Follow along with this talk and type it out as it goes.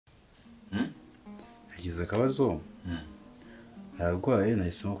Agize akabazo. Aragwaye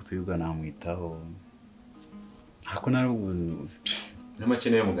nahisemo kutuyuga namwitaho. Hako narubu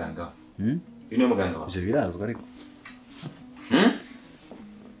n'amakene yo muganga. Ino muganga wa. Je birazwa ariko.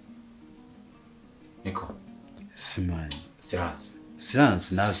 Niko. Simani. Silence.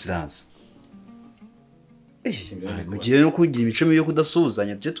 Nawe silence. Mugiye no kugira imico mibi yo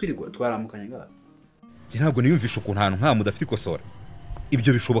kudasuzanya tuje twirigwa twaramukanye ngaho. Je ntabwo niyumvisha ukuntu ahantu nka mudafite ikosora.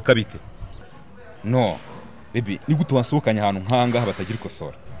 Ibyo bishoboka bite? No. Baby, ni gute wasohokanye ahantu nkanga batagira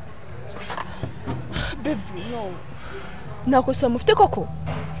ikosora? Baby, no. Nakosora mufite koko?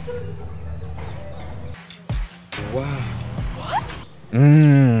 Wow.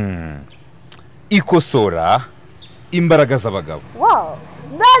 Ikosora imbaraga z'abagabo. Wow.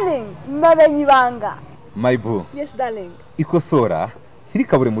 Darling, mamenye ibanga. My boo. Yes, darling. Ikosora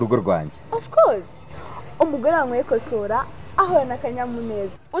ntirikabure mu rugo rwanjye. Of course. Umugore wanyweye ikosora ahora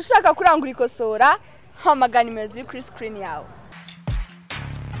n'akanyamuneza. Ushaka kurangura ikosora, hamagana nimero ziri kuri screen yawe.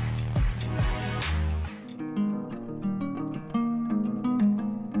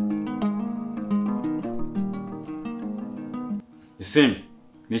 Isimbi,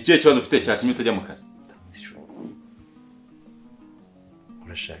 ni ikihe kibazo ufite cyatumye utajya mu kazi?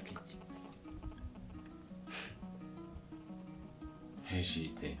 Urashaka iki?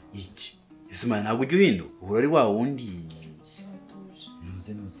 Hejite. Iki? Isimani ntabwo ujya uhinduka. Uhora ari wa wundi.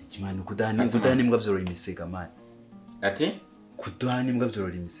 Nuzi kimani kudahana imbwa byorora imisega mani. Ati? Kudahana imbwa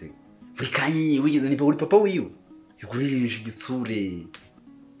byorora imisega. Buri kanyi wigeze ni uri papa wiwe. Yigurisha igitsure.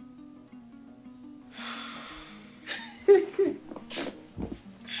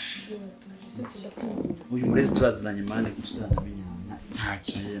 Uyu murezi turazanye mane kututanamenya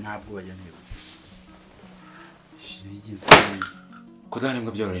ntacyo ntabwo bajya ntego. Yigeze Kudahana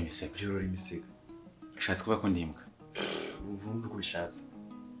imbwa byorora imisega. Ushatse kuba ko ndimbwa. Uvumbi ko bishatse.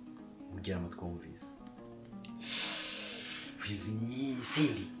 Mugira amatwumvise. Wizinyi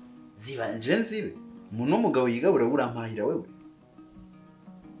simbi. Ziba nzibe. Umuntu w'umugabo yigabura burampahira wewe.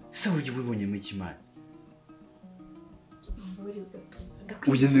 Ese buryo bubonye mu kimana.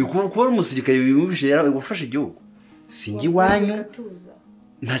 Ugendeye kuba umusirikare wiyumvishe yaragufasha igihugu. Singi wanyu.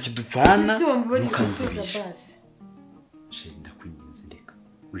 Ntacyo dupfana. Mukanzibisha. Shenda kwinginze ndeka.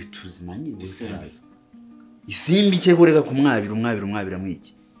 Wituzi nanyi Isimbi cye kureka kumwabira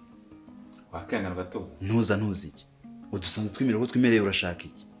mwiki. Wakengana gatuza. Ntuza iki. Udusanze twimira ko twimereye urashaka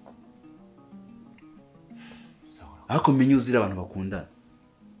iki. Sawa. Ako menye uzira abantu bakundana.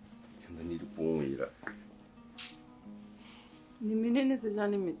 Yanda niri kumwira. Ni minene se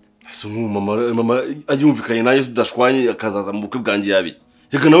cyane mita. Ese mama ayumvikanye naye tudashwanye akazaza mu bukwe bwanjye yabi.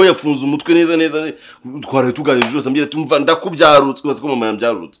 Reka nawe yafunze umutwe neza twaraye tuganije byose ambye tumva ndakubyarutswe base ko mama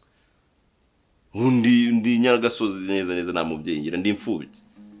yambyarutswe. Undi nyaragasozi neza namubyeyi ngira ndi imfubyi.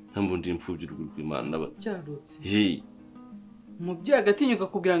 Ntambo ndi imfubyi rw'Imana naba. Byarutse. Hey. Umubyeyi agatinyuka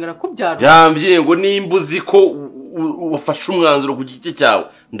kugira ngo arakubyarutse. Yambye ngo nimbuzi ko wafashe umwanzuro ku giti cyawe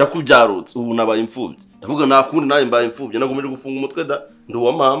ndakubyarutse ubu nabaye imfubyi. Ndavuga nakundi naye mbaye imfubyi nagomeje gufunga umutwe da ndi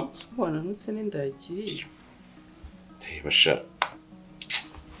wa mama. Wananutse n'indagiye. Basha.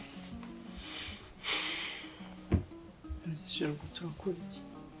 Nzishira guturakura iki.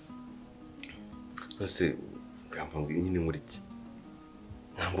 Bose kampangu nyine muri iki.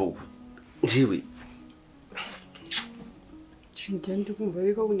 Ntambo njyewe Ngende kumva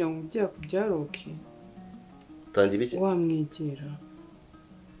ariko kunya mu bya kubyaroke. Tangira iki? Wamwegera.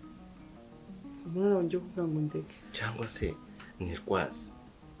 Umwana wanjye kugira ngo ndeke. Cyangwa se nirwaza.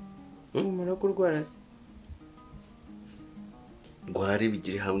 Umara kurwara se. Rware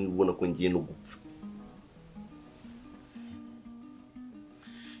bigire hamwe ubona ko ngiye no gupfa.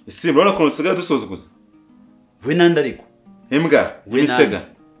 Isi urabona ko nsigaye dusozuguza. We nande ariko. Imbwa, imisega.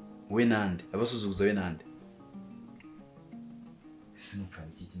 We nande, abasuzuguza we nande. Ese nupfa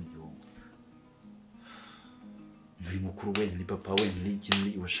iki kintu. Muri mukuru we ni papa we ni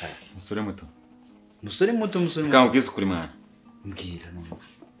ikindi washaka. Musore muto. Musore muto. Kambwiza kuri mwana. Mbwira no.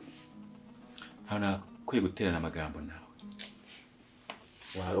 Hana kwiye guterana amagambo nawe.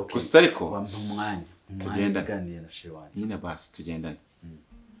 Wa okay. Gusa ariko wampa umwanya. Tugenda ganira na shewani. Nyine basi tugendane.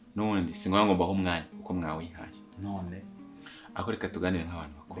 Nundi singwa ngo mbaho umwanya uko mwawihaye. None ako reka tuganire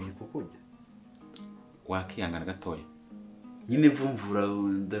nk'abantu bakuru. Kukurya. Wakiyangana gatoya. Nyine vumvura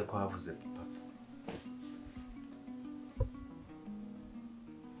ndakwavuze papa.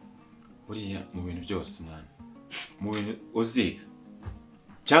 Uriya mu bintu byose mwana. Mu bintu uziga.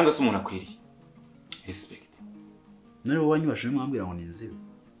 Cyangwa se umuntu akwiriye. Respect. None wanyubashe mwambira ngo ninzibe.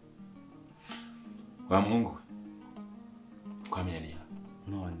 Wa muhungu. Kwamenyaniye.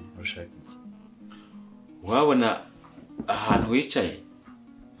 None urashaka iki? Wabona ahantu wicaye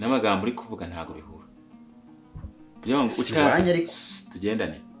n'amagambo uri kuvuga ntago bihura. Yongo Si wanyu ariko.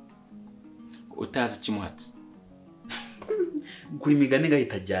 tugendane. Utazi kimuhatse. Kuri migani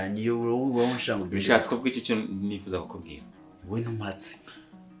gahita ajyanye iyo wowe ushaka Bishatse ko bw'iki cyo nifuza kukubwira. we ntumatse.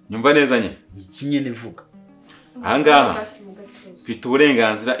 Nyumva neza nye. Iki nyene vuga. Ahangaha mfite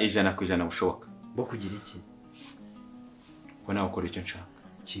uburenganzira 100% bushoboka. Bo kugira iki? Ko nawe ukora icyo nshaka.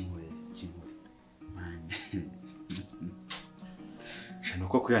 Kinkore. Manye. Shano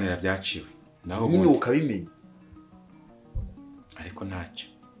ko kuyanira byaciwe. Naho Nyine ukabimenya. Ariko ntacyo.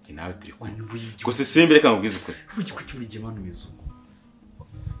 Njye nawe turi ko. Wani buyi. Gusa simbe reka ngubwize ukuri. Buyi ku cyuri gimana umezuko.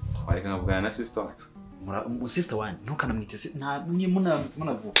 Wareka ngavugana na sister wacu. Sister wani ntukanamwite nta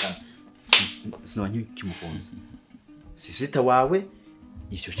munavukana. Sinabanye kimukonze. Si sister wawe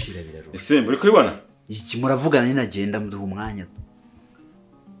icyo cira biraro. Simbe uri kubibona? Iki muravugana nyine agenda muduha umwanya.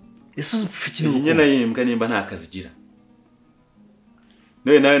 Ese ufite ikintu nyine nayimbwa nimba nta kazi gira.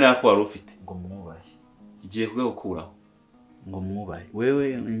 Nawe nako wari ufite. Ngo mwubahe. Igiye kugukuraho. Ngo mwubahe.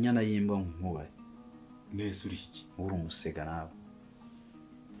 Wewe nyana yimba mwubahe. Nese uri iki? Uri umusega nawe.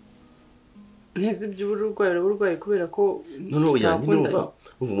 Nese by'uburwayi kubera ko no yanyumva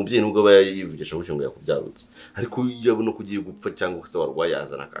umubyeyi nubwo aba yivugisha gutyo ngo yakubyarutse ariko yabona kugiye gupfa cyangwa se warwaye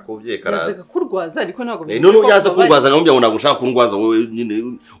azana akakubyeyi karaza yazaga kurwaza ariko ntago no yaza kurwaza ngambye ngo nagushaka kurwaza wowe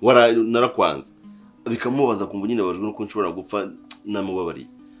nyine narakwanze bikamubaza kumva nyine bajwe no kunshobora gupfa namubabariye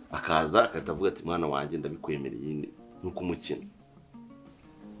akaza akatavuga ati mwana wanjye ndabikwemereye nuko umukina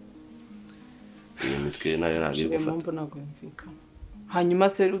iyo mitwe nayo ntabwo gufata hanyuma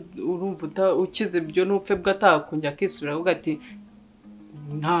se urumva ukize byo n'upfe bwatakunjya kisubira avuga ati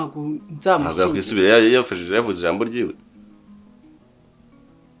ntago nzamushyingira ntabwo yakwisubira yafashije yavuze ijambo ryiwe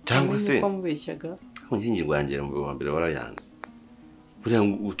cyangwa se kwamubeshyaga nkingi rwangera mu wa mbere warayanze buriya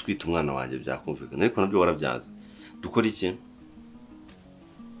utwita umwana wanjye byakumvikana ariko nabyo warabyaza dukora iki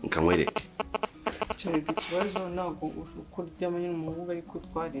nkamwereke cyane ikibazo ntago ukurya nyine umuhungu ariko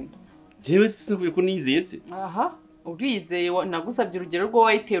twarinda jewe sinkuye ko nizeye se aha urizeye nagusabye urugero rwo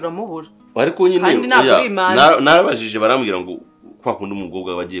wayitera mubura ariko nyine narabajije barambwira ngo kwa kundi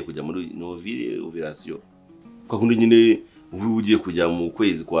umugobwa bagiye kujya muri novile operation kwa kundi nyine ugiye kujya mu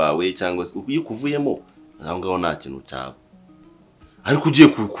kwezi kwawe cyangwa se ugiye kuvuyemo aho ngaho nta kintu cyawe ariko ugiye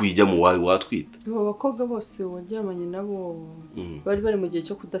kujya mu wawe watwita abo bakobwa bose waryamanye nabo bari mu gihe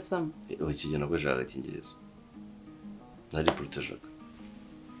cyo kudasama ikigena ko jaga kingerezo nari protejaga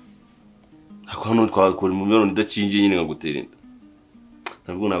ako hano twakora mu mibonano idakingiye nyine ngagutera inda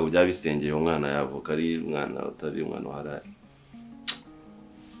ntabwo byabisengeye umwana yavuka ari umwana utari umwana waharaye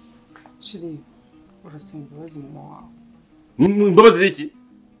shiri urasenga imbabazi mu wawe imbabazi ziki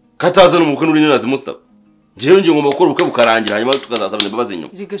katazana umukwe n'uri nyirazi musaba ngiye ngomba gukora ubukwe bukarangira hanyuma tukazasabana imbabazi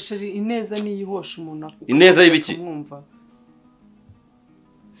nyuma riga shiri ineza niyihosha umuntu akuka ineza y'ibiki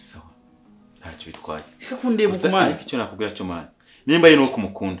sawa ntacyo bitwaye Ika kundeba kumana icyo nakubwira cyo mana nimba ari nuko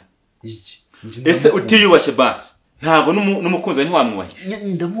umukunda iki ese utiyubashye basi ntabwo n'umukunzi ntiwamwubahe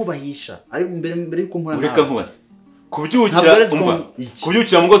ndamubahisha ari mbere yuko mpura ureka nkubaze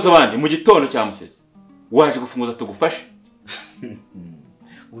kubyukira mu ngozi abandi mu gitondo cya musese waje gufunguza tugufashe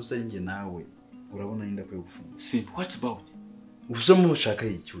ubusa njye nawe urabona ninda kwe gufunga si what about ubusa mu ushaka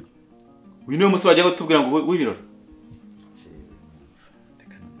iki uyu niwe musi bajya gutubwira ngo w'ibirori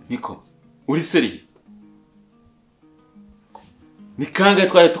niko uri seri ni kangahe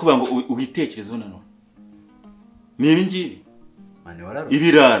twari tukuvuga ngo ubitekerezo nanone ni ibi ngibi mane wararo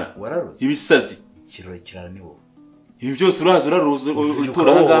ibirara wararoze ibisazi kirore kirara ni wowe ibi byose uraruza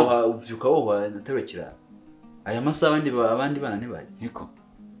utura ngaho uvyuka wowe natewe kirara aya masaha abandi bana ntibaje niko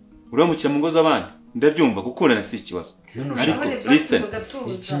uramukira mu ngozi abandi ndabyumva gukundana si ikibazo ariko listen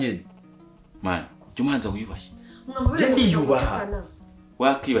ikinyene man jumanza wiyubashye ndi yubaha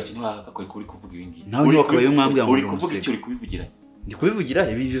wakibashye ntiwakakoye kuri kuvuga ibi ngibi nawe wakabaye umwambwe uri kuvuga icyo uri kubivugira ndi kubivugira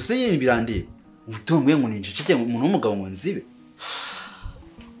ibi byose nyine birandiye ubutumwe ngo ninjicike umuntu w'umugabo ngo nzibe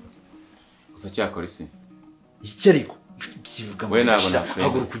uza cyakora isi iki ariko kivuga we nabo nakwenda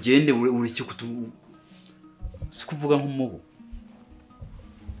haguruka ugende uri cyo kutu si kuvuga nk'umubu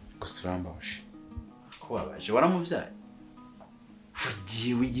gusurambaje ko wabaje waramubyaye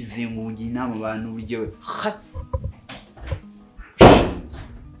ugiye wigize ngo ngi inama abantu bigewe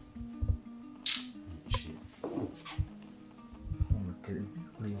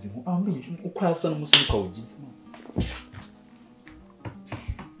uko hasa n'umusizi ukawugize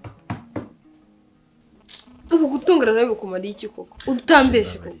ubu gutungana nawe bikumariye iki koko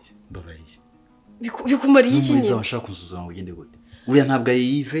utambeshye koko mbabariye bikumariye iki nyine washaka kunsuzuma ngo ugende gute uya ntabwo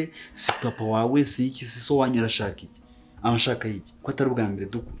yive si papa wawe si iki si so wanyu arashaka iki amashaka iki ko atari ubwa mbere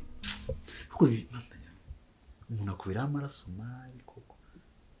dukuru kuko umuntu akubira amaraso mabi koko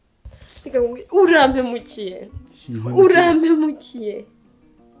urampemukiye urampemukiye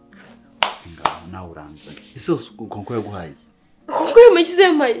singaho nawe uranzanye ese konko yaguhaye kuko yamukize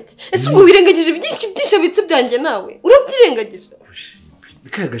yamayiti ese ubwo wirengagije byinshi abitse byanjye nawe urabyirengagije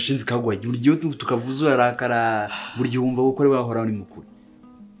bikaya gashinzi kagwaye buryo tukavuza urarakara buryo wumva ko ari wahora uri mukuru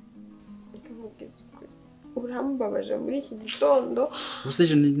urambabaje muri iki gitondo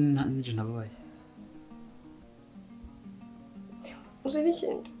useje nije nababaye uzi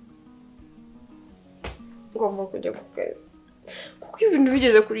n'ikindi ngomba kujya ku kazi kuko ibintu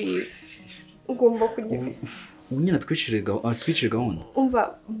bigeze kuri ibi ngomba kujya nyine twicire gahunda umva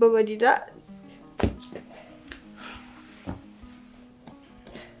babarira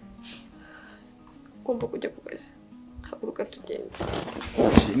ngomba kujya ku kazi haguruka tugenda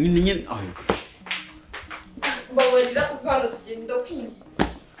nyine babarira uvana tugenda kwinjiza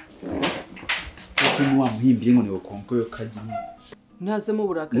ese muhimbiye ngo ni konko yo kajya ntazemo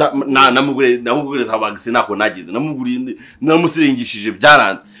burakari namugure za bagisi nako nagize namuguriye namusirengishije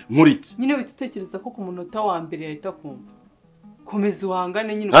byaranze nkuriki nyine bitutekereza ko ku munota wa mbere yahita kumva komeza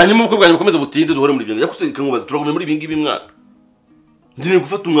uhangane nyine hanyuma uko bwanyu komeza butinde duhore muri ibyo yakuseka nkubaza turagumye muri ibingibi mwana ndine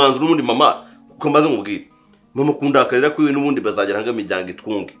gufata umwanzuro n'undi mama uko maze mubwira mama kundakarira kwiwe n'ubundi bazagera hanga imiryango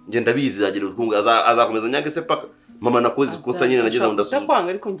itwunge nge ndabizi zagira utwunge azakomeza nyage se paka mama nakoze ikosa nyine nageze mu ndasuzu kwanga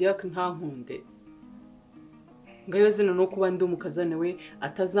ariko ngiye nta nkunde ngayo zino no kuba ndi umukazane we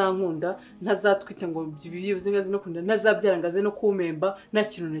atazankunda ntazatwita ngo byibuze ngazi no kunda ntazabyara ngaze no kumemba nta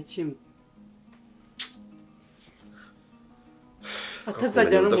kintu na kimwe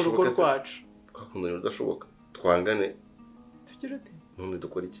atazajya no mu rugo rwacu kakundana udashoboka twangane tugira ute none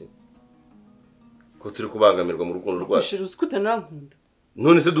dukora iki ko turi kubangamirwa mu rukundo rwacu ushira uskuta nankunda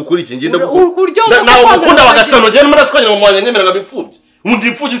none se dukora iki ngenda ukuryo nawe ukunda bagacano je n'umara twanyira mu mwanya nemera ngabipfubye undi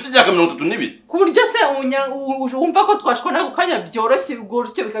impfubye ufite imyaka 32 ku buryo se wumva ko twashwana ku kanya byoroshye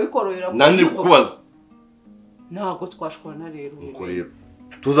bigorutse bikabikorohera nandi kukubaza ntago twashwana rero uko rero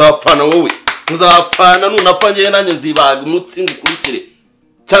tuzapfana wowe tuzapfana nunapfa ngiye nanjye nzibaga umutsi ngukurikire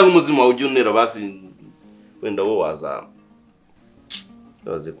cyangwa umuzima wawe ujye unera basi wenda wo waza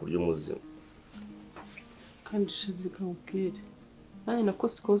baze kurya umuzima kandi shadika ubwire nanjye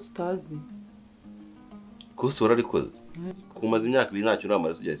nakoze koze utazi kose wararikoze kumaze imyaka 2 ntacyo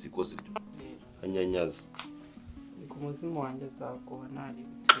uramara sijya sikose byo anyanyaza ku muzima wanjye azagoba nari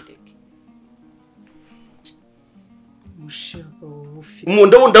bitereke mushaka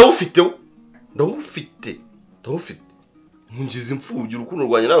ufite ndawufite ngize imfubyi urukundo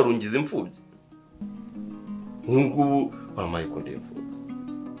rwanye nawe rungize imfubyi ngubu wamaye ko ndepfo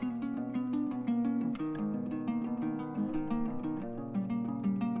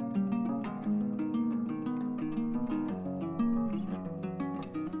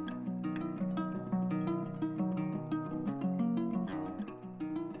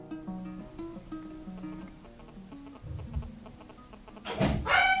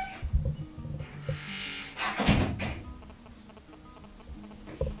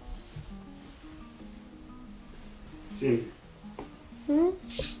Sim.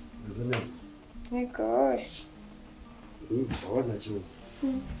 Beleza. Legal. Sawa nta kibazo.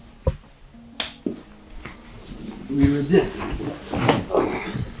 Wiwe bien.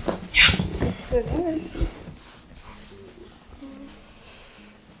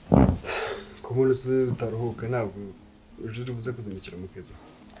 Kumule se utaruhuka ntabwo uje buze kuzimikira mu keza.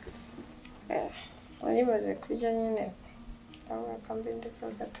 Ari baje kurya nyine. Aba kambe ndetse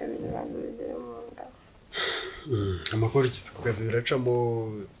gatabira abantu bigere mu nda. Amakuru kisi ku kazi biracamo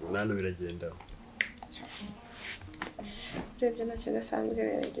nano biragenda. Rebye nacyo gasanzwe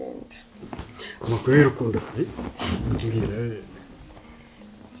biragenda. Amakuru y'urukundo se mbwira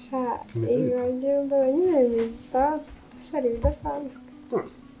sha iyo mba nyine biza sari bidasanzwe.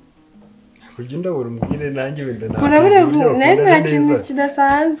 Kugenda urumbwire nanjye wenda na. Urabure nta kintu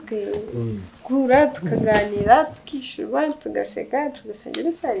kidasanzwe. Kura tukaganira tukishima tugaseka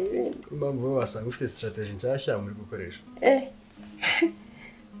tugasangira sari ibindi. Impamvu wasanga ufite strategy nshyashya muri gukoresha.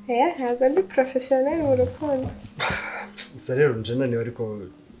 Ntabwo ndi professionnel mu rukundo. Gusa rero nje naniwe ariko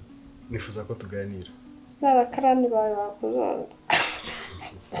nifuza ko tuganira. N'abakarani bawe bakuzonda.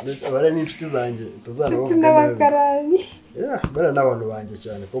 Abara n'inshuti zanjye tuzanaho. N'abakarani. Bara n'abantu banjye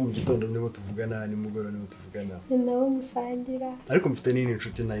cyane ko mu gitondo nibo tuvugana nimugoro nibo tuvugana. Nawe musangira. Ariko mfite n'indi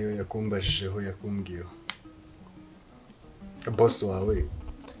nshuti nayo yakumbashijeho yakumbwiyeho. Boss wawe.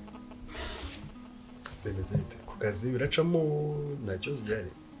 Bemeze bite ku kazi biracamo ntacyo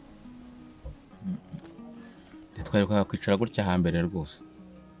zigari. Twari kwicara gutya hambere rwose.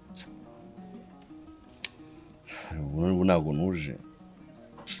 Ubu ntabwo nuje.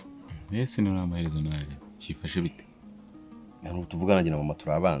 Ese ni n'amaherezo naje. Cyifashe bite? Ntabwo tuvugana na mama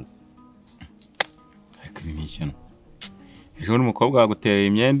turabanza. Akiri ni ishyano. Ejo n'umukobwa waguterera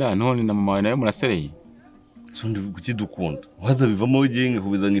imyenda none na mama wawe nawe murasereye. Sundi kuki dukunda. Waza bivamo igihe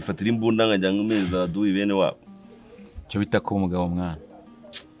kubiza ngifatira imbunda nkajya nkumeza duyi bene wabo. Cyo bita ko umugabo mwana.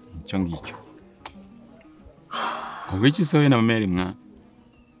 Icyo ngicyo. Ubwo iki sowe na mama mwana.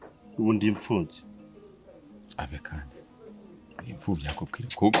 Ubundi imfunge. Abe kandi. Imfubyi yakubwira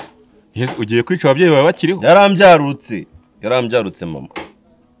ko Yes, ugiye kwica ababyeyi bawe bakiriho. Yarambyarutse mama.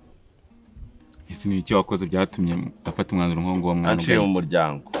 Ese ni iki wakoze byatumye afata umwanzuro nko ngo mwana aciye mu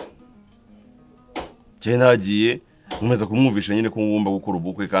muryango. Je nagiye nkomeza kumwumvisha nyine ko ngomba gukora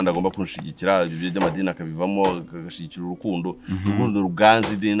ubukwe kandi agomba kunshigikira ibyo by'amadini akabivamo agashigikira urukundo. Urukundo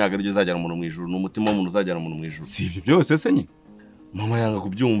ruganze idini ntago ari ryo uzajyana umuntu mu ijuru n'umutima w'umuntu uzajyana umuntu mu ijuru. Si ibyo byose se nyine. Mama yanga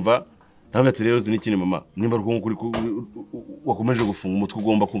kubyumva. Nawe ati rero uzi n'ikindi mama nimba kuri wakomeje gufunga umutwe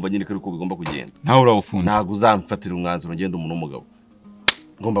ugomba kumva nyine ko ariko bigomba kugenda. Nawe urawufunze. Ntago uzamfatira umwanzuro ngende umuntu w'umugabo.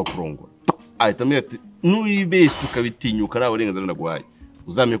 Ngomba kurongora. Ahita ambwira ati nuyibeshye tukabitinyuka nawe uburenganzira ndaguhaye.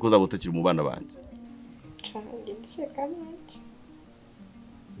 Uzamenye ko uzaba utakiri mu bana banjye.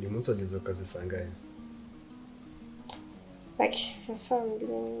 Ni umunsi wageze ukazi sangahe?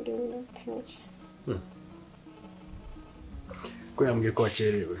 Ko yambwiye ko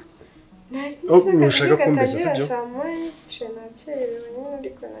wakerewe. Ushaka kumbeshya sibyo? Nakerewe nyine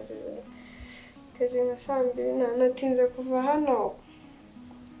ariko nageze kazi nka saa 2 natinze kuva hano.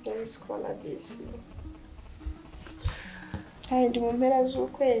 Nabisukona bisi. Kandi mu mpera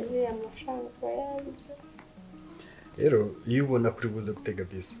z'ukwezi amafaranga yabyo. Rero iyo ubona kuri buze gutega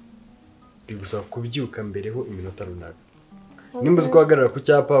bisi bigusaba kubyuka mbereho iminota runaka. Nimba uzi ko wahagarara ku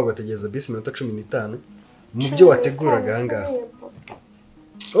cyapa ugategereza bisi iminota 15 mu byo wateguraga ahangaha.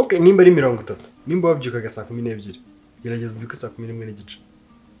 Okay, nimba ari 30. Nimba wabyukaga saa 12 gerageza ubyuke saa 11 n'igice.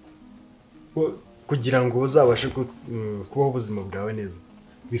 Kugira ngo uzabashe kubaho ubuzima bwawe neza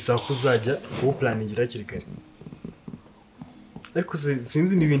bisaba kuzajya uplaningira hakiri kare. Ariko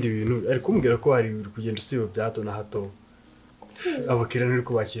sinzi n'ibindi bintu ariko kumbwira ko hari kugenda usiba bya hato na hato. Abakira nuri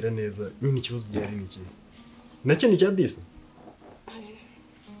kubakira neza. Nyine ikibazo gihari ni iki? Nacyo ni cya bisi.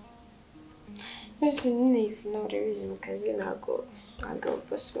 Ese nyine ibintu rebizi mu kazi ntago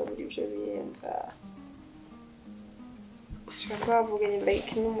possible muri byo birenza. Ushobora kuvuga ni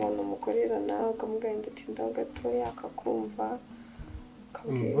like n'umuntu mukorera nawe ukamubwira ati ndaho gatoya akakumva.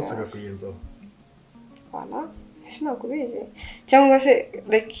 Bose akakuyenzaho. Voilà. Sinakubizi. Cyangwa se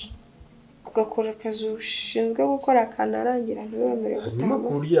like ugakora akazi ushinzwe gukora akanarangira ntiwemere gutaha. Nyuma ku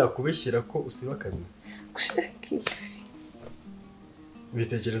buryo yakubeshyira ko usiba akazi. Gushaki.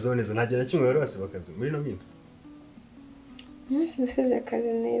 Bitekerezaho neza nta gihe na kimwe wari wasiba akazi muri no minsi. Nasibye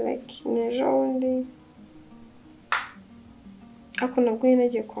akazi ni like nejo undi. Ako nabwo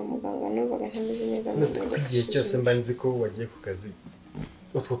nagiye kwa muganga numvaga ntameze neza mu nda. Igihe cyose mba nzi ko wagiye ku kazi.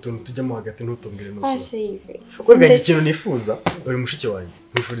 Utwo tuntu tujyamo hagati ntutumbwire n'utu. Asive. Kwega ikintu nifuza uri mushiki wanjye.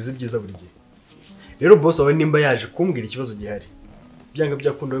 Nifuriza ibyiza buri gihe. Rero boss wawe nimba yaje kumbwira ikibazo gihari. Byanga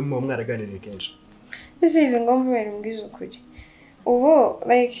byakunda we mu mwaraganiriye kenshi. Asive ngomba bari mbwiza ukuri. Ubu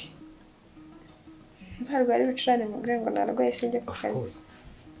like nzarwara ibicurane mu ngo narwaye sinjye ku kazi.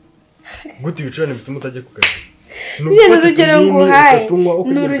 Gute ibicurane bituma utajya ku kazi? N'urugero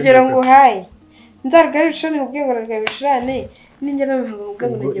nguhaye. Nzarwara ibicurane mu ngo narwaye ibicurane. Ningera mu ngo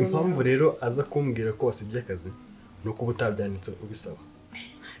nagiye. Impamvu rero aza kumbwira ko wasibye akazi nuko ubutabyanditse ubisaba.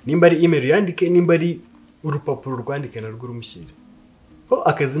 Nimba ari email yandike, nimba ari urupapuro rwandike narwo rumushyire. Ho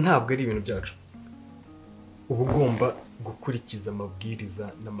akazi ntabwo ari ibintu byacu. Uba ugomba gukurikiza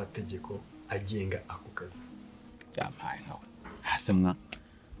amabwiriza n'amategeko agenga ako kazi. Yampaye nkawe. Hasemwa.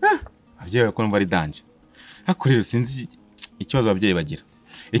 Ababyeyi ko numva ari danje. Ariko rero sinzi ikibazo ababyeyi bagira.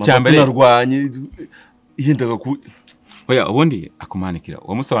 Icyambere narwanye ihindaga ku oya ubundi akumanikira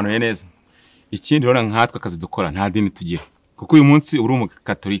wamusobanuye neza. Ikindi rero nkatwe akazi dukora nta dini tugira. Kuko uyu munsi uri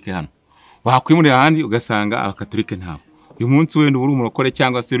umukatolike hano. Wakwimurira ahandi ugasanga abakatolike ntabo. Uyu munsi wenda uri umurokore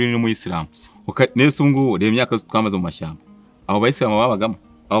cyangwa se uri n'umuyisilamu. Nese ubungubu reba imyaka twamaze mu mashyamba. Abo bayisilamu babagamo,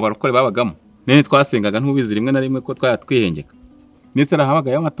 abo barokore babagamo. Nene twasengaga ntubizi rimwe na rimwe ko twayatwihengeka. Nese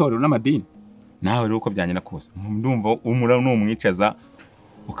arahabagaye amatorero n'amadini. Nawe rero uko byanyina kose. Ndumva umura n'umwicaza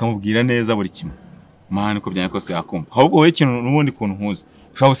ukamubwira neza buri kimwe. Mahane ko byanyina kose yakumva. Ahubwo wowe ikintu n'ubundi kuntu nkuzi.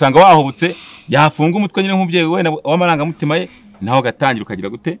 Ushobora gusanga wahubutse yafunga umutwe nyine nk'umubyeyi wenda w'amaranga mutima ye naho gatangira ukagira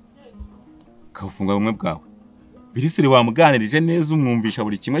gute? Kafunga bumwe bwawe. Birisiri wamuganirije neza umwumvisha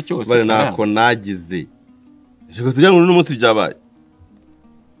buri kimwe cyose. Bare nako nagize. Shaka tujya ngo n'umunsi byabaye.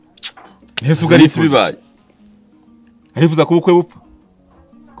 Yesu ugari bibaye. Arifuza ko ubukwe bupfa.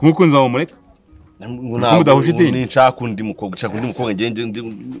 Kumukunza wa mureka. mudahuje idini ni nshaka undi mukobwa ngende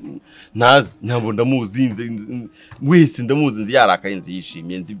ntazi ntabwo ndamuzi wese ndamuzi nzi yarakaye nzi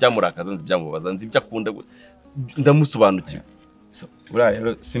yishimye nzi ibyamurakaza nzi ibyamubaza nzi ibyo akunda ndamusobanukiwe. buriya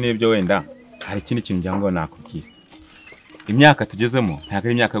rero sinibyo wenda hari ikindi kintu ngira ngo nakubwira. Imyaka tugezemo ntabwo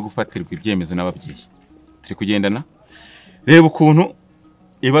ari imyaka yo gufatirwa ibyemezo n'ababyeyi. Turi kugendana reba ukuntu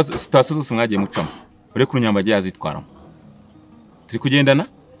ibibazo sitasiyo zose mwagiye mucamo uri ku Nyambagiye azitwaramo. Turi kugendana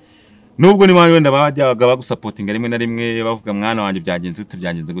nubwo ni wenda bajyaga bagusapotinga rimwe na rimwe bavuga mwana wanjye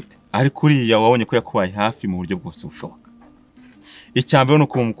byagenze gute ariko uriya wabonye ko yakubaye hafi mu buryo bwose bushoboka. Icyambere no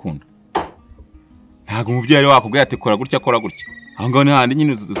kuba mukunda. Ntabwo umubyeyi wakubwiye ati kora gutya aho ngaho ni handi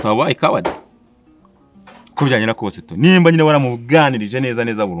nyine usaba ikawadi ko byanyira kose to nimba nyine waramuganirije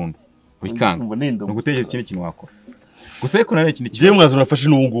neza burundu wikanga ugutegeka ikindi kintu wakora gusa ariko nari ikindi kintu mwazo nafashe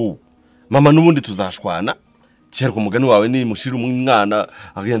n'ubungubu mama n'ubundi tuzashwana cyerwa umugani wawe ni mushira umwana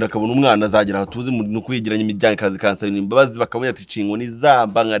agenda akabona umwana azagira aho tuzi no kwigiranya imiryango kazi kansa imbabazi bakabona ati cingo ni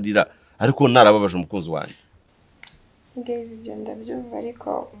zamba nkarira ariko narababaje umukunzi wanjye ngewe ibyo ndabyumva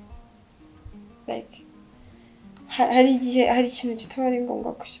ariko like hari ikintu kitaba ari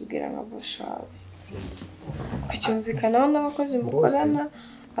ngombwa kukibwira nka boss wawe kucyumvikanaho n'abakozi mukorana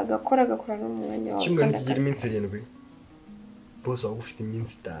agakora no mu mwanya wawe kimwe kigira iminsi 7 boss wawe ufite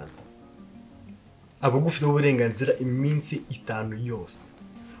iminsi 5 abo gufite uburenganzira iminsi 5 yose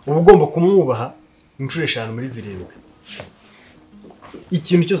uba ugomba kumwubaha inshuro 5 muri 7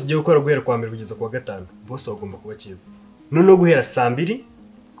 ikintu cyose ugiye gukora guhera kwa mbere kugeza kwa gatanu boss wawe ugomba kuba cyiza noneho guhera saa 2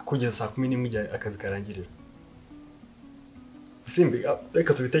 kugeza saa 11 igihe akazi karangirira simbi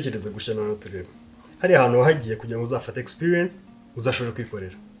reka tubitekereze gushya none turebe hari ahantu wahagiye kugira ngo uzafate experience uzashobora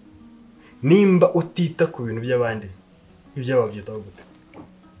kwikorera nimba utita ku bintu by'abandi ibyababyitaho gute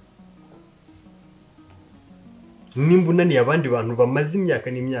nimba unaniye abandi bantu bamaze imyaka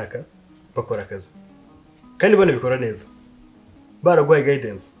n'imyaka bakora akazi kandi banabikora neza baraguhaye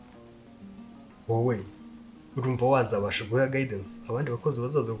guidance wowe urumva wazabasha guha guidance abandi bakozi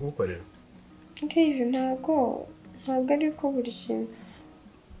bazaza kugukorera ngiye ntabwo ari ko buri kintu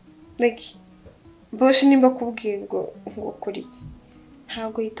like boss nimba kubwirwa ngo kuri iki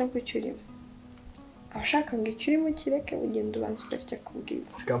ntabwo yita ku cyurimo abashaka ngo icyurimo kireke ugenda ubanza ukarya kubwira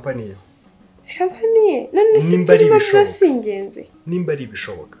si company none si cyurimo byasingenze nimba ari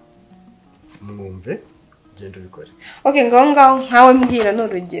bishoboka mwumve genda ubikore okay ngaho nkawe mbwira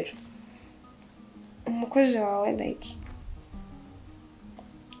n'urugero umukozi wawe like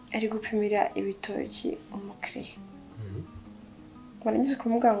ari gupimira ibitoki umukiriya barangiza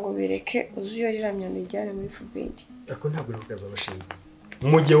kumubwira ngo bireke uzuyora myanda ijyane muri fubedi ako ntabwo ari kaza abashinzwe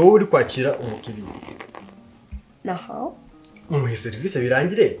mu gihe wowe uri kwakira umukiriya naho umuhe serivisi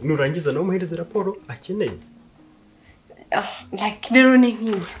birangire nurangiza nawe umuhereze raporo akeneye like rero ni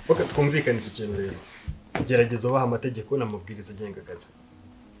nk'ibyo okay twumvikane iki kintu rero gerageza ubaha amategeko n'amabwiriza agenga akazi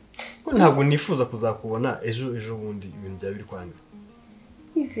ko ntabwo nifuza kuzakubona ejo bundi ibintu bya biri kwanga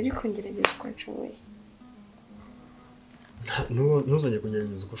ariko ngerageza uko nshoboye ntuzongere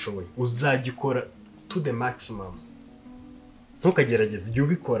kugerageza uko ushoboye uzagikora to the maximum ntukagerageze jya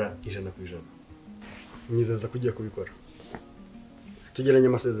ubikora 100%. Nyizeza ko ugiye kubikora tugeranye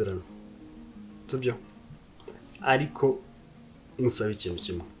amasezerano tubyo ariko musaba ikintu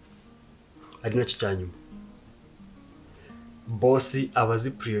kimwe ari nacyo cyanyuma boss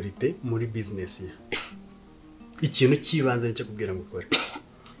abazi priority muri business ye ikintu kibanze nicyo kubwira ngo ukore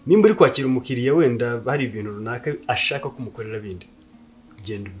nimba uri kwakira umukiriya wenda hari ibintu runaka ashaka kumukorera bindi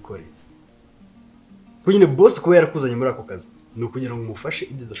genda ubikore kunyine boss kuba yarakuzanye muri ako kazi no kugira ngo umufashe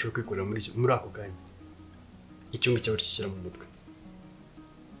ibyo adashobora kwikorera muri ako kanya icyungo cyawe cyishyira mu mutwe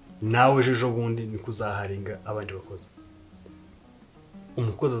nawe ejo bundi ni kuzaharinga abandi bakozi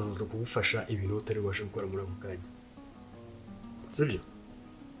umukozi azaza kugufasha ibintu utari bubashe gukora muri ako kanya sibyo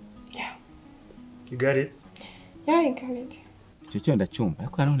you got it I got it icyo cyo ndacyumva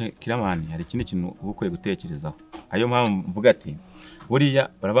ariko nanone kilaman hari ikindi kintu uba ukwiye gutekerezaho ayo mpamvu mvuga ati buriya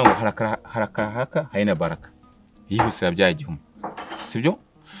baravuga ngo harakahaka hayina baraka yihuse yabyaye igihuma sibyo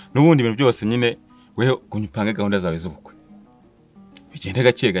n'ubundi ibintu byose nyine weho kunyupanga gahunda zawe z'ubukwe bigende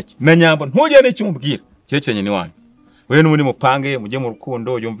gake na nyamba ntugende icyo umubwira cyerekeranye n'iwanyu wewe n'ubundi mupange mujye mu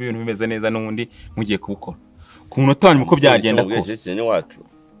rukundo yumva ibintu bimeze neza n'ubundi mugiye kubukora ku munota wanyu uko byagenda kose cyerekeranye wacu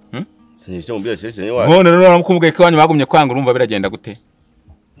Sinjye mubwira cyerekeranye wacu none rero namukumubwiye ko wanyu bagumye kwanga urumva biragenda gute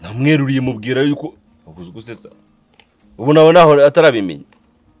namweruriye mubwira yuko gusetsa ubu nawe naho atarabimenya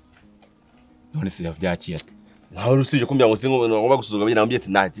none se yavyakira naho rusije kumbya ngo singo ngomba gusuzuga bye namubwiye ati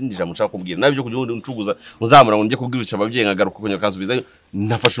ntakindija mushaka kubwira nabyo kujya undi ncuguza uzamura ngo njye kubwiruca ababyeyi nkagaruka kunya kansubiza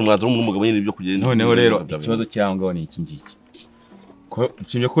nafashe umwanzuro n'umugabo nyine ibyo kugira noneho rero ikibazo cyangaho ni iki ngiki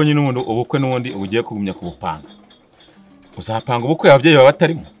nshimye ko nyine n'ubundi ubukwe n'ubundi ugiye kugumya kubupanga uzapanga ubukwe ababyeyi baba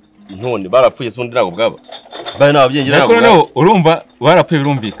batarimo none barapfuye se undi ntabwo bwaba bari n'ababyeyi ntabwo noneho urumva barapfuye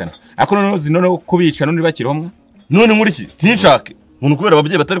birumvikana ariko noneho zino no kubica n'undi bakiromwa none muri iki sinshake umuntu kubera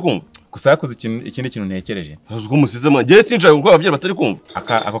ababyeyi batari kumva gusa yakoze ikindi kintu ntekereje aziko musize mwa ngiye sinshake kuko ababyeyi batari kumva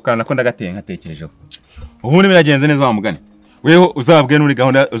ako kana nako ndagateye nkatekerejeho ubundi biragenze neza wa mugani weho uzababwe n'uri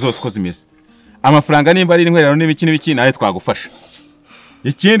gahunda zose uko zimeze amafaranga nimba ari intwererano n'ibiki nawe twagufasha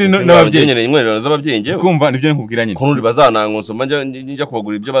ikindi n'ababyeyi nyene intwererano z'ababyeyi ngewe kumva nibyo nkubwira nyine kundi bazanankonsoma njya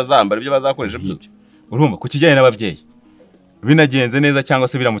kubagura ibyo bazambara ibyo bazakoresha byose urumva ku kijyanye n'ababyeyi binagenze neza cyangwa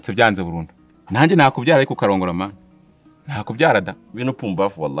se biramutse byanze burundu nanjye nakubyara ariko ukarongora man nakubyara da bino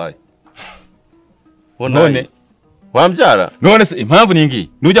pumbafu wallahi none wambyara none se impamvu ni ngiyi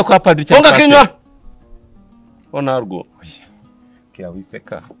nujya kwa padiri cyangwa Kenya onargo kira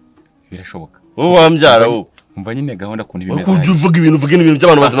wiseka birashoboka wowe wambyara wowe umva nyine gahunda kuntu bimeze ujye uvuga ibintu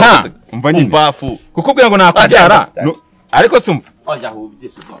by'abantu bazima umva nyine pumbafu kuko ngo nakubyara ariko sumva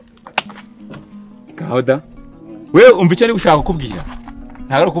gahunda we umva icyo ari gushaka kukubwira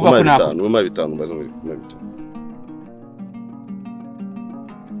ntabwo ari kuvuga ko nako mu bitanu bazo mu bitanu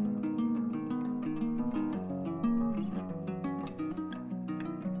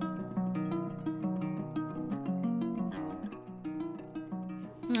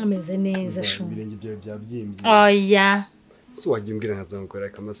ameze neza shu ibirenge byawe byabyimbye oya so wagiye umbwira nkazamukora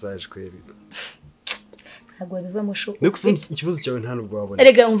ka massage kweri ntabwo bivamo shu niko ikibazo cyawe nta nubwo wabona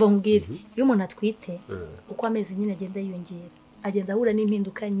erega umva nkubwire iyo umuntu atwite uko amezi nyine agenda yiyongera agenda ahura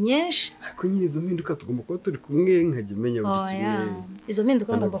n'impinduka nyinshi ariko nyine izo mpinduka tugomba kuba turi kumwe nkajya menya buri kimwe izo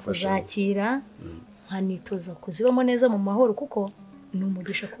mpinduka ngomba kuzakira nkanitoza kuzibamo neza mu mahoro kuko ni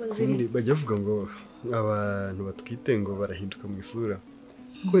umugisha kuba ziri bajya bavuga ngo abantu batwite ngo barahinduka mu isura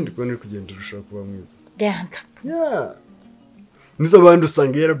kwenda kubona kugenda urushaho kuba mwiza ganda nizo abandi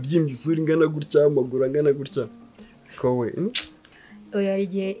usanga yarabyimbye isura ingana gutya amaguru angana gutya ariko we oya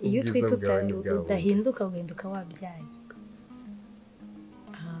igihe iyo utwite udahinduka uhinduka wabyaye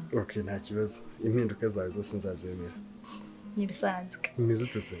okay nta kibazo impinduka zawe zose nzazemera nibisanzwe umeze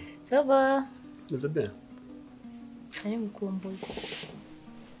ute se SAVA meze bien ari mukumbuye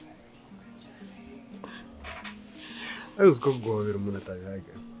aruzi ko guhobera umuntu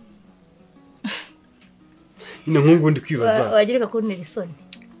atabihaga nyine nk'ubu ndi kwibaza wagirika kuntera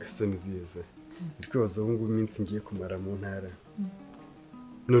isoni zize ndi kwibaza ubu ngubu iminsi ngiye kumara mu ntara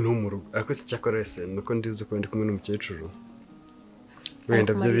noneho mu rugo ariko si cyakora wese nuko ndibuze ko ndi kumwe n'umukecuru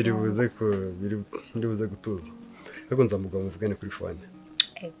wenda byo biri buze gutuza ariko nzamugwa muvugane kuri fone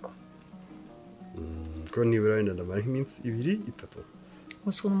ko nibura wenda ndamara nk'iminsi 2-3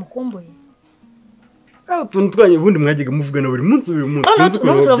 umusuna umukumbuye tuntu twanye ubundi mwajyaga muvugana buri munsi sinzi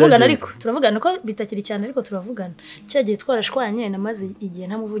ukuntu turavugana ariko turavugana ko bitakiri cyane ariko turavugana cyagiye twarashwanye namaze igihe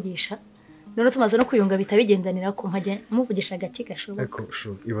ntamuvugisha none tumaze no kwiyunga bitabigendanira ko nkajya muvugisha gake gashoboka ariko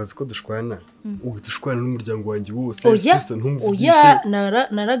ibaze ko dushwana dushwana n'umuryango wanjye wose sister ntumuvugishe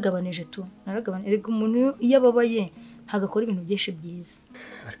naragabanije ariko umuntu iyo ababaye ntagakora ibintu byinshi byiza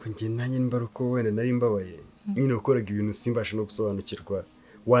ariko njye nanjye nimbaruko wenda nari mbabaye nyine ukoraga ibintu simbasha no gusobanukirwa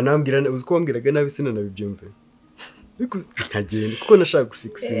wanambwira uzi ko wambwiraga nabi sinabibyumve ariko nkagenda kuko nashaka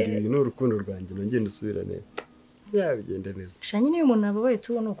gufikisinga ibintu n'urukundo rwanjye nongenda usubirane bigende neza shanye niyo umuntu ababaye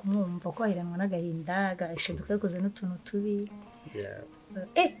tubona ukumwumva ko ahiranwa n'agahinda agashiduka yakoze n'utuntu tubi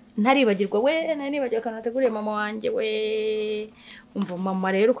ntaribagirwa naribagiwe akantu nateguriye mama wanjye we umva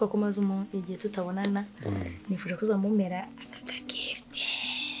mama rero uko akomaze igihe tutabonana nifuje kuzamumera akagifte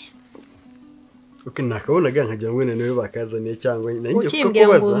nakabonaga nkagira ngo wenda niwe bakazaniye cyangwa nanjye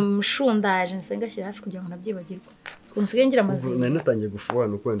kukubaza ngo mshundaje nsengashyira hafi kugira ngo nabyibagirwa usigaye ngira amazina nari natangiye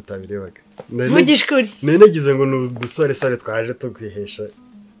gufuwana uko wenda utabirebaga vugisha ukuri nari nagize ngo ni udusore twaje tukwihesha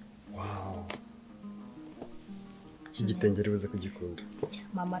iki gitenge ribuze kugikunda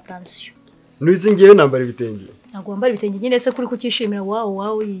mama attention nuzi ngewe nambara ibitenge ntabwo wambara ibitenge nyine se kuri kukishimira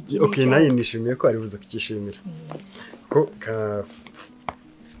wawe yiki naye nishimiye ko aribuze kukishimira ko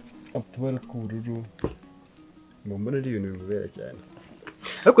utubara tw'ubururu mbona ari ibintu bibera cyane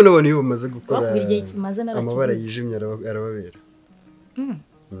ariko nabona iyo bamaze gukora amabara yijimye arababera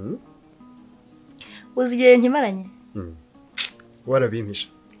uzi igihe nkimaranye warabimpisha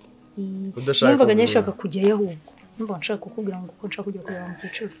numvaga nshaka kujyayo ahubwo numva nshaka kukubwira ngo uko nshaka kujya kureba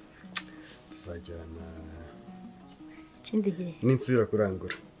mukecuru tuzajyana ikindi gihe ninsubira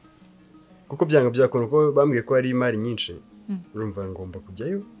kurangura kuko byanga byakora ko bambwiye ko hari imari nyinshi urumva ngomba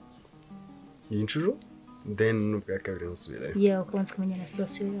kujyayo iyi nshuro then n'ubwa kabiri nsubirayo kubanza kumenya na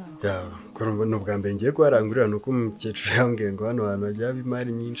situation yawe kurumva n'ubwa mbere ngiye kuharangurira nuko umukecuru yambwiye ngo hano hantu hajya haba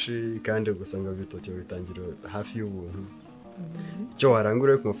imari nyinshi kandi gusanga ibitoki bitangira hafi y'ubuntu icyo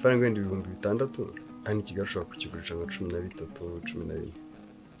warangura ku mafaranga wenda 6,000 hano i Kigali ushobora kukigurisha nka 13, 14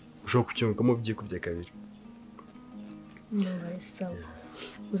 ushobora kucyungamo byikubye kabiri. Ndumva sawa.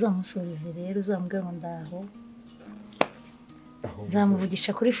 Uzamusoreze rero uzamubwira ngo ndaho.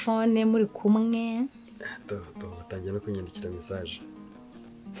 Zamuvugisha kuri phone muri kumwe. Batangiye no kunyandikira message.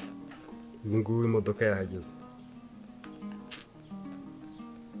 Ngubu imodoka yahageze.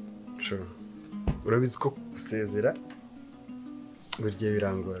 Sure. Urabizi ko gusezera burya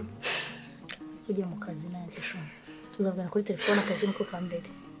birangora. Ujye mu kazi nanjye sho. Tuzavugana kuri telefone akazi niko kambere.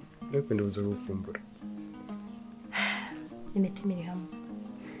 Niko ndibuze gukumbura. Imitima iri hamwe.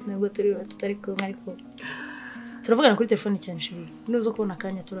 Nubwo tutari kumwe ariko turavugana kuri telefone cyane shiri. Nuzo kubona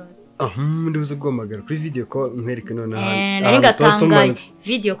akanya turara. Ndibuze guhamagara kuri video call nkwereke none hano. Nari ngatangaye.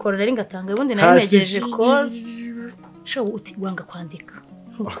 Video call nari ngatangaye ubundi nari negereje call. Sho uti wanga kwandika.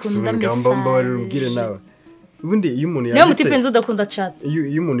 Ukunda message. Mbambare ubwire nawe. Ubundi iyo umuntu yanditse. Niyo mutipenze udakunda chat.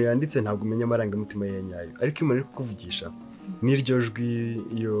 Iyo umuntu yanditse ntabwo umenya amarangamutima ye nyayo. Ariko iyo umuntu ari kukuvugisha n'iryo jwi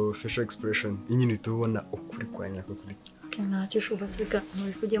iyo facial expression inyine tubona ukuri kwa nyako kuri. Ntacyo ushobora sika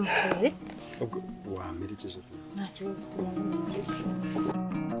muri kujya mu kazi. Ubwo wamerekeje se. Ntacyo tujyana.